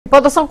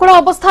विपद संकुल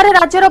अवस्था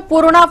राज्यर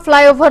पुराना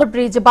flyover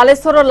bridge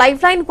Baleshwar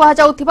lifeline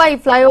कहुवा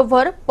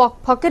flyover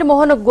फकीर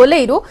मोहन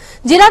गोलेईरू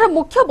जिलार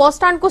मुख्य बस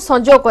स्टाण्ड को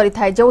संजोग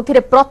करिथाय जोंथिरे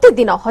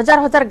प्रतिदिन हजार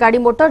हजार गाड़ी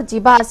मोटर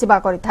जीवा आसिबा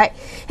करिथाय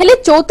हेले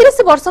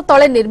 34 वर्ष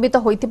तले निर्मित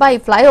होइतिबा ई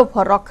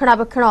फ्लाईओवर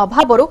रक्षणाबेक्षण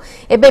अभावरू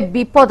एबे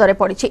विपदरे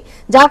पड़िछि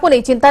जाहाको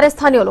नै चिंतारे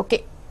स्थानीय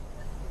लोके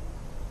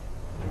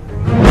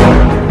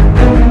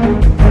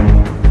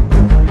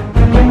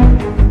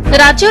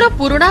राज्यर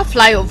पुराना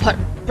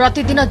फ्लाईओवर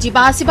प्रतिदिन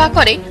जीवा आसिबा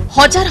करे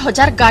हजार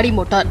हजार गाड़ी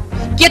मोटर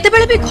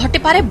केतेबेले भी घटे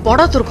पारे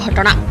बड़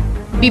दुर्घटना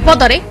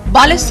विपदरे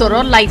बालेश्वर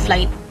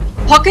लाइफलाइन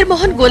फकीर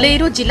मोहन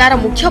गोलेईरू जिलार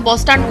मुख्य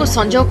बस स्टाण्ड को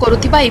संजोग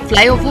करुथिबा ई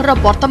फ्लाईओवर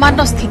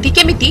वर्तमान स्थिति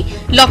केमिति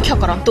लक्ष्य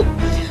करंतु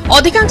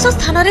अधिकांश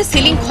स्थान रे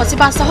सीलिंग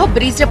खसिबा सह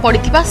ब्रिज रे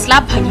पड़िथिबा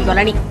स्लैब भांगी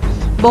गलानी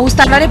बहु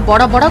स्थान रे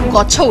बड़ बड़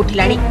गछ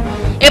उठिलानी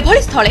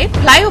एभଳି स्थळे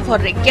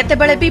फ्लाईओवर रे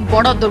केतेबेले भी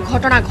बड़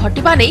दुर्घटना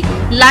घटिबा नै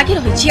लागि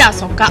रहिछि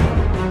आशंका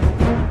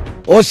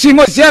 80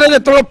 मसीह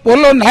जो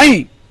पोल ना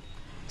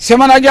से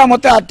आज्ञा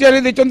मत आरटीआर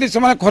देते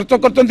खर्च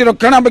कर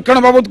रक्षणाबेक्षण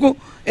बाबद को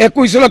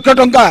 21 लाख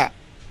टंका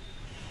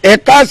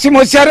 81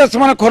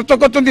 मसीह खर्च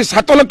कर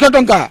 7 लाख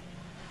टंका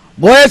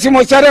 82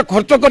 मसीह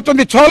खर्च कर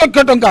 6 लाख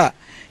टंका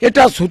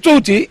यहाँ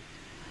सूचौची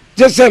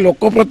जे से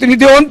लोक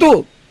प्रतिनिधि हूँ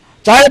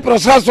चाहे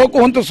प्रशासक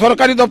हूँ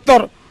सरकारी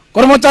दफ्तर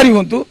कर्मचारी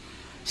हूँ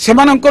से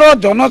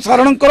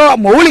जनसाधारण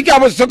मौलिक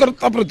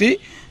आवश्यकता प्रति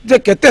जे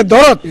केते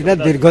दरद इना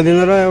दीर्घ दिन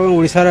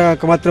ओडिशार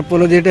एकमात्र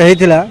पोल जेटा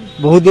हेतिला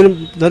बहुत दिन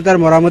धरि तार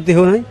मरामती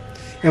हो नहीं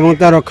एवं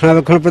तार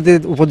रक्षणाबेक्षण प्रति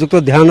उपयुक्त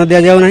ध्यान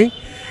दिया जाउ नहीं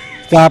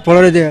ता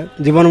फल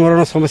जीवन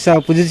मरण समस्या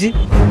उपजिछि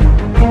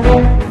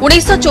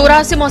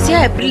 1984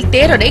 मसीहा एप्रिल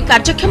 13 रे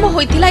कार्यक्षम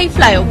होइथिला ई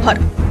फ्लाईओवर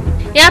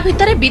या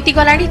भितरे बीती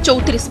गलानी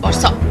 34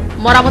 वर्ष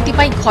मरामती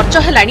पई खर्च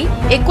हेलानी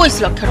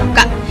 21 लाख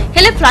टंका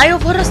हेले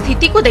फ्लाईओवर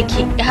स्थिति को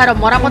देखि एहार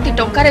मरामती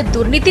टंकारे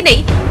दुर्नीति नै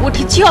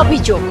उठिछि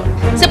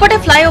अभियोग सेपटे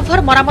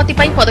फ्लाईओवर मरामती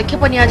पई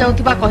पदक्षेप निया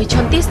जाउथिबा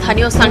कहिसंती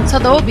स्थानीय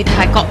सांसद ओ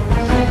विधायक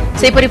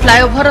सेपरि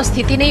फ्लाईओवर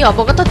स्थिति नै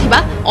अवगत थिबा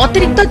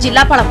अतिरिक्त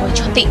जिल्लापाल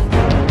कहिसंती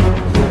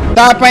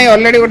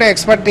ऑलरेडी गोटे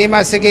एक्सपर्ट टीम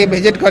आसिक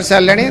विजिट कर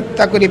सारे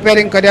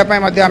रिपेयरिंग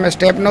करने आम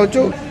स्टेप नौ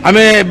आम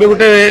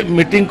गोटे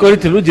मीटिंग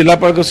करूँ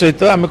जिलापाल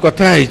सहित आम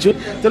कथा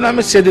तेणु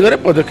आम से दिगरे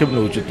पदक्षेप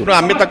नौ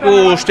आम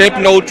स्टेप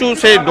नौ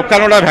से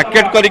दुकान गुड़ा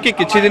भैकेट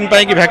करके दिन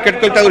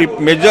भैकेट कर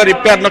मेजर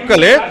रिपेयर न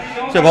कले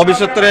से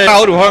भविष्य में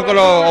आहुरी भयंकर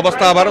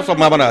अवस्था हबार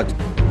संभावना अच्छी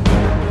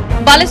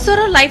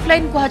बालेश्वर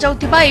लाइफलाइन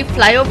कहुवा यह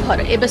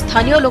फ्लाईओवर एवं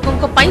स्थानीय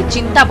लोकों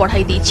चिंता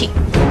बढ़ाई देछि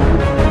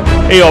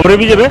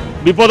ओवरब्रिज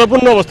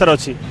विपदपूर्ण अवस्था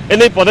अच्छी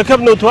एने पदक्षेप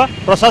नौथुवा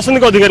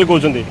प्रशासनिक अधिकारी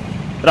कहते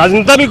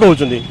राजनेता भी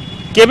कहते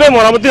केबे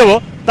मरामती हम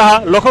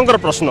ताहा लोकंकर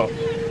प्रश्न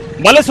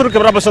Baleshwar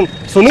camera person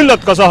Sunil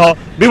लतक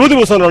Vibhuti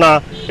Bhushan Rana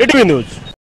ATV news.